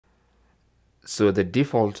So the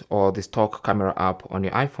default or the stock camera app on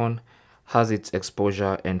your iPhone has its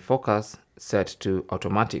exposure and focus set to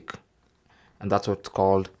automatic. And that's what's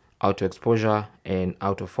called auto exposure and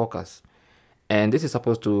auto focus. And this is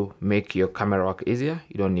supposed to make your camera work easier.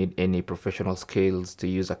 You don't need any professional skills to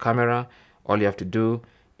use a camera. All you have to do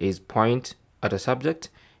is point at a subject.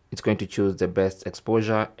 It's going to choose the best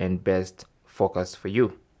exposure and best focus for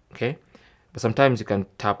you. Okay. But sometimes you can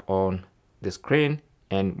tap on the screen,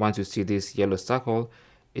 and once you see this yellow circle,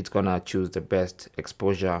 it's gonna choose the best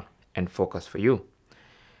exposure and focus for you.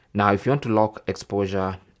 Now, if you want to lock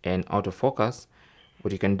exposure and autofocus,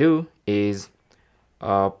 what you can do is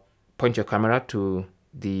point your camera to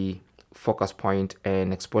the focus point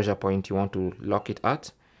and exposure point you want to lock it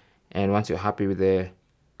at. And once you're happy with the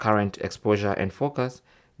current exposure and focus,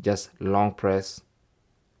 just long press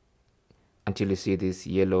until you see this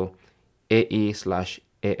yellow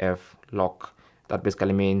AE/AF lock. That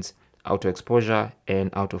basically means auto exposure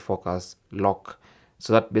and autofocus lock.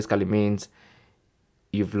 So that basically means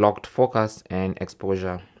you've locked focus and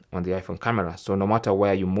exposure on the iPhone camera. So no matter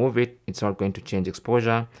where you move it, it's not going to change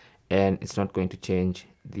exposure and it's not going to change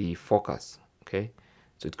the focus. Okay,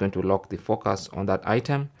 so it's going to lock the focus on that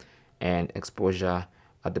item and exposure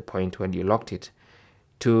at the point when you locked it.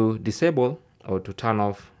 To disable or to turn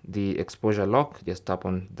off the exposure lock, just tap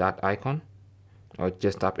on that icon or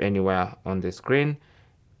just tap anywhere on the screen,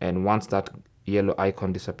 and once that yellow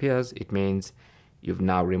icon disappears, it means you've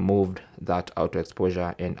now removed that auto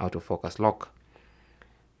exposure and autofocus lock.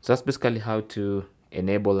 So that's basically how to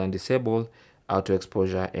enable and disable auto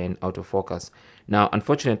exposure and autofocus. Now,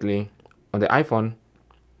 unfortunately, on the iPhone,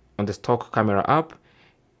 on the stock camera app,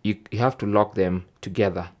 you have to lock them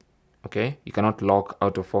together. Okay, you cannot lock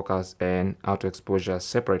autofocus and auto exposure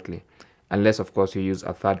separately, unless of course you use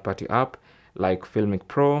a third-party app like Filmic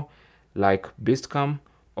Pro, like Beastcam,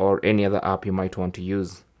 or any other app you might want to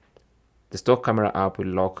use. The stock camera app will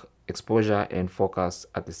lock exposure and focus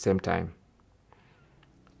at the same time.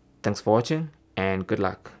 Thanks for watching and good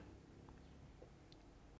luck.